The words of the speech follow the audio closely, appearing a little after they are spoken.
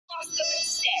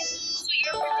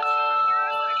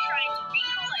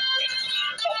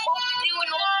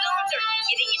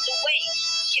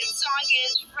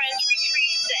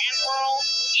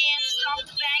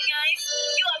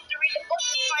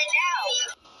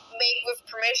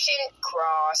Mission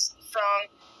Cross from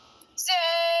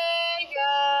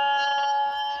Sega.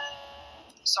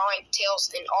 Sonic, Tails,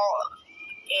 and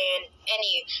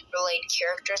any related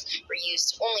characters were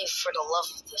used only for the love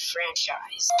of the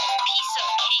franchise. Piece of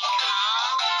cake,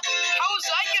 huh? How was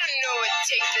I gonna know it'd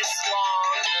take this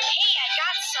long? Hey, I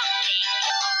got something.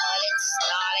 But it's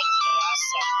not a chaos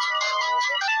emerald.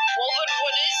 Well, then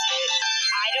what is it?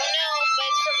 I don't know, but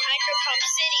it's from Hyper Pump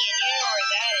City, and you know where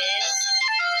that is.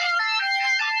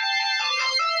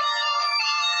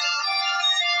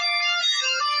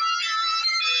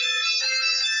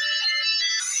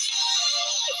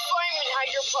 If I'm in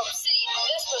Hydro Pump City, then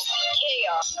this must be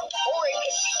chaos. Or it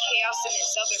could be chaos in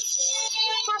its other form.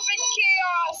 Perfect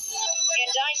chaos!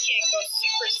 And I can't go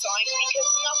supersonic because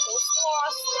Knuckles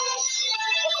lost them.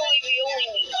 Luckily, we only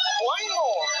need one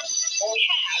more. Well, we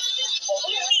have. What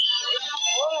we need.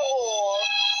 Whoa!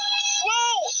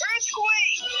 Whoa!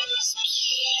 Earthquake!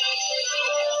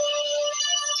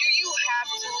 Do you have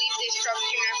to leave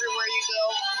destruction everywhere you go?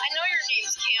 I know your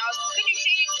name's Chaos. Could you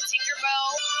change it to Tinkerbell?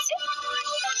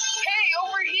 Hey,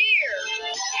 over here!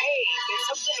 Hey, there's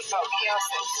something about Chaos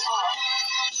that's off.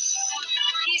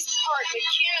 He's part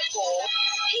mechanical.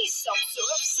 He's some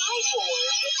sort of cyborg.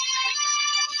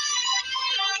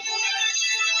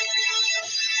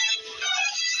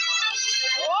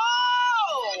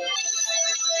 Whoa!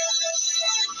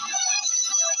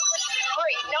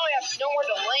 Great, now I have nowhere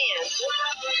to land.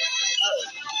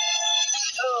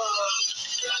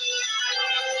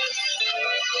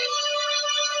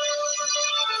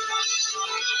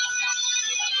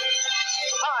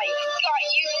 I got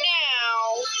you now.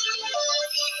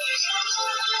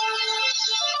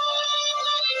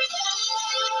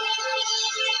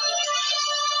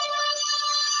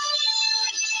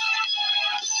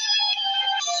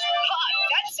 Ha,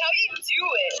 that's how you do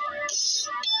it.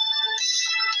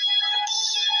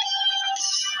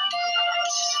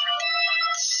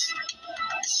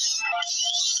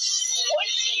 What?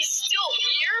 He's still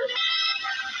here?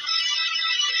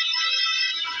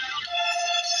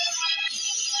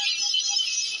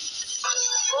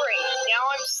 Great, now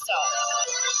I'm stuck.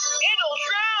 It'll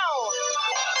drown!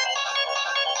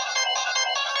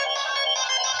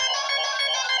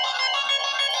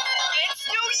 It's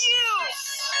no use!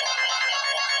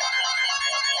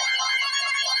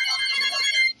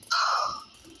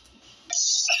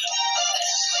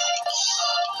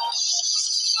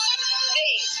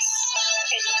 Thanks.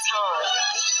 Anytime.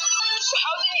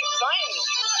 How did you find me?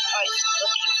 I was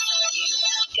looking for you.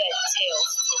 Dead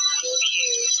Tails told me you're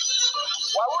here.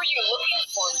 Why were you looking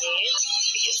for me?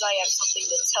 Because I have something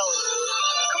to tell you.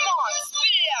 Come on,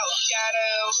 spit it out,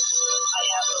 Shadow. I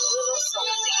have a little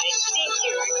something I think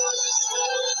you're interested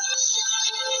in.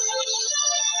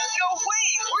 No way!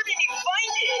 Where did you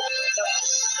find it?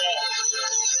 Knuckles dead.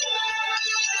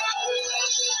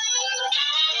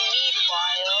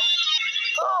 Meanwhile...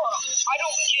 I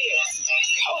don't get it.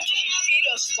 How did you beat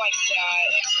us like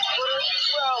that?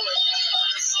 Well,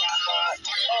 Snapbot.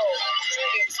 Oh,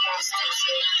 greetings, Master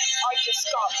Zig. I just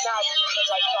got mad because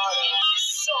I got a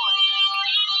Sonic.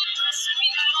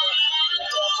 Speaking of the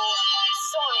devil,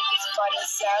 Sonic is fighting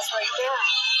Sass right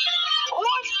now.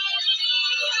 What?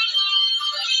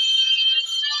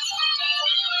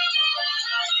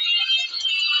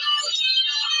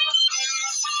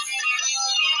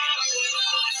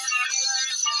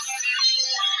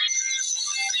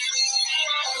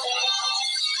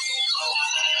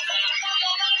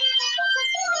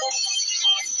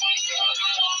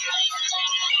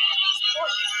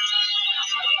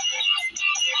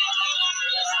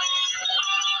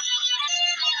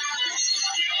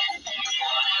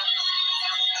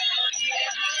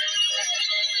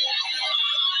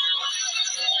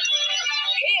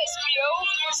 Hey, SBO!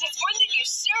 Since when did you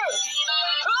serve?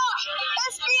 Ah!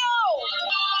 SBO!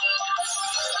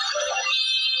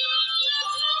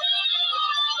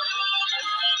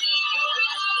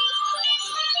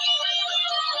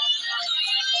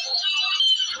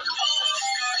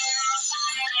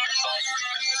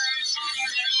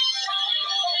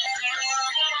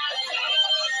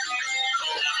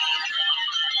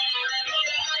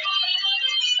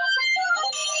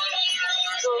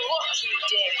 You're lucky you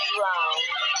didn't drown.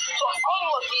 But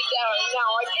unlucky that now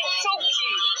I can choke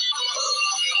you.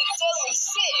 It's only 6.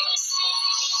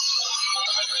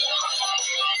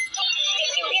 Did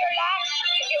you hear that?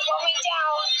 If you pull me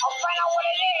down, I'll find out what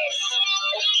it is.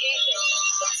 Okay then,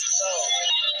 let's go.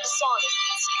 Sonic,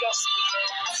 it's just me.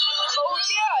 Oh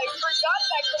yeah, I forgot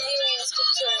that chameleons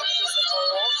could turn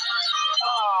invisible.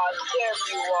 Ah, there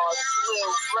you are,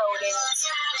 blue rodent.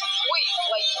 Wait,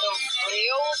 like the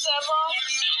real Zebra?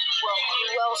 Well,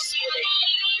 who else would it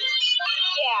be?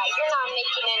 Yeah, Yeah, you're not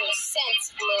making any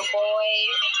sense, Blue Boy.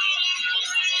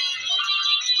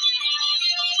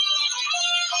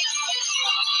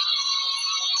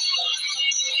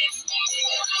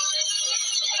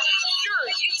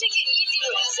 Sure, you take it easy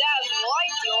with Zaz while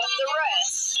I deal with the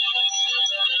rest.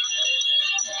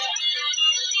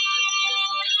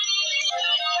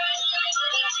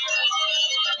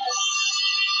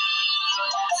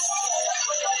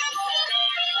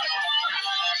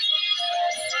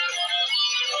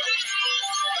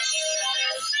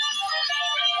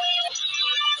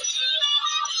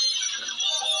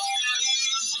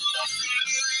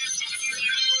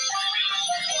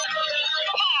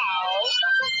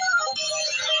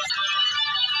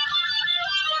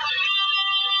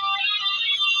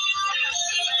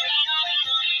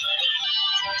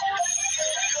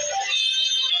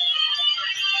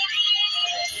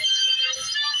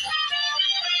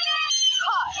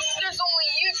 There's only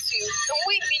you two, and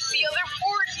we beat the other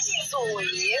four easily.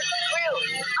 Really,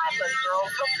 I'm a girl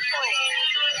from plan.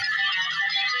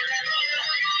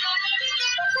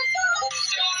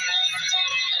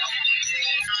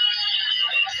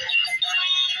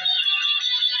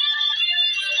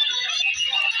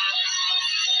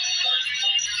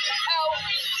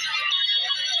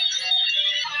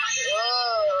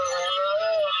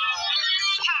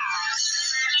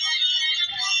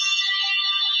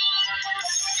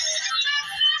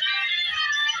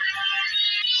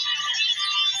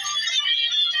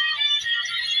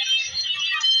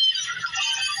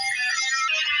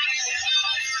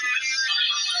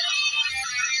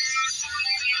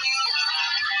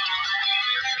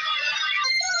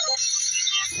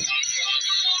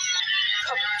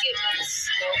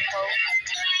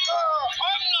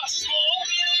 I'm not slow.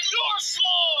 You're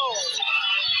slow.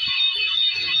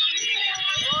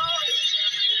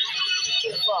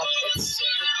 Give up. It's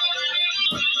super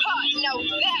cool. Now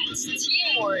that's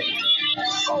teamwork.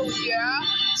 Oh yeah?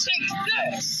 Take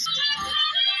this.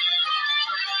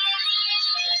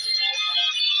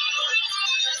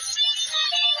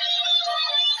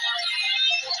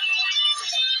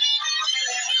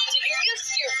 Did you just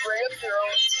get rid of your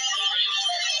own team?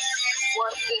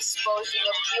 Worth disposing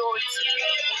of your team.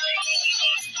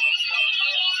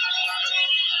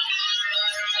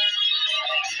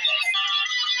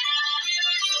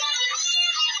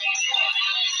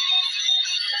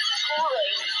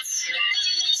 Great.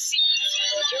 See,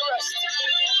 you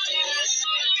underestimated me.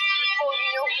 Oh,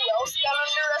 you know who else got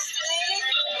underestimated?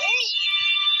 Me!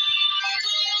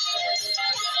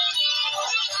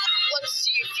 Let's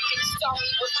see if you can stop me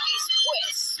with these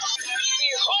wits.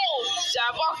 Behold,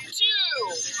 Zavok 2!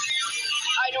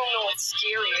 I don't know what's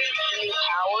scarier, your new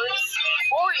powers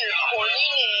or your corny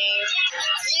name.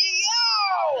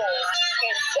 Yo!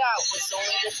 And that was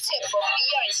only the tip of the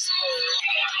iceberg.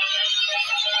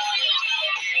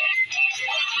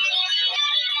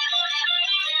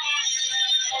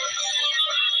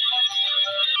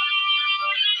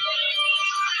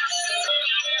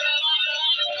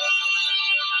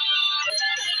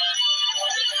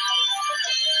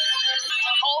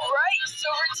 Alright, so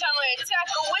every time I attack,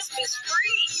 a wisp is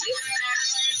freed.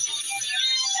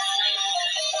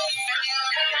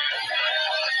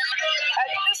 At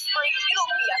this rate,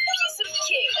 it'll be a piece of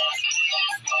cake.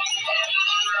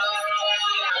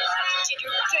 Did you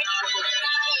think it would be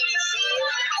easy?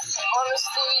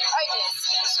 Honestly, I didn't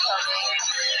see this coming.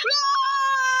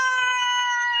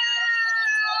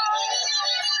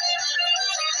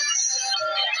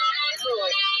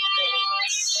 Good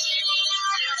riddance.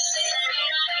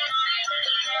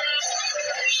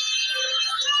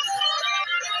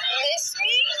 Miss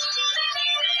me?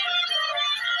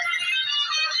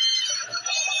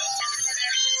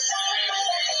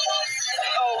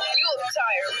 Oh, you look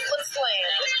tired. Let's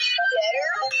land.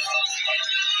 Better?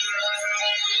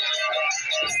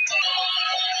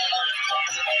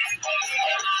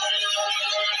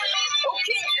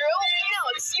 Okay, girl. Now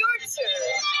it's your turn.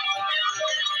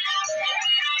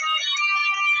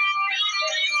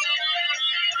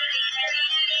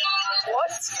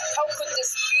 What? How could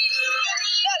this be?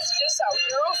 That's just how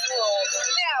girls roll.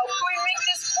 Now, can we make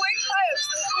this quick? I have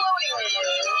some gloating to do.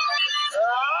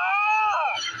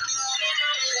 Ah!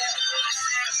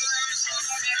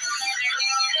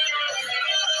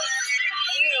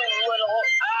 You little...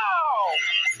 Ow!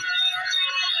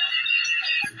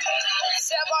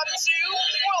 Zavok 2?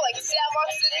 More like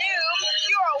Zavok's the noob.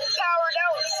 You're all powered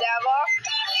out, Zavok.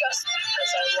 Just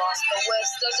because I lost the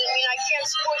West doesn't mean I can't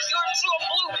squish you into a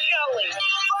blue jelly.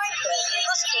 Fine then,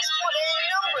 let's just put it in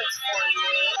numbers for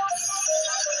you.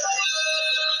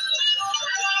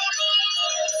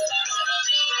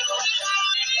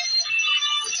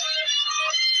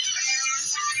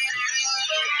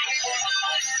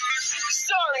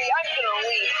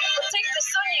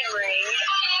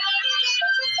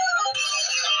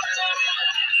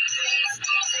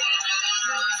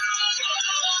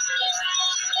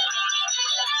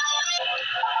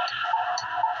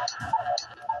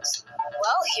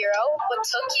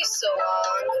 took you so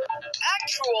long?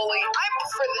 Actually, I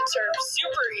prefer the term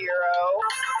superhero.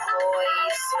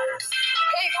 Boys.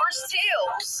 Hey, where's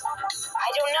Tails? I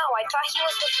don't know. I thought he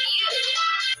was with you.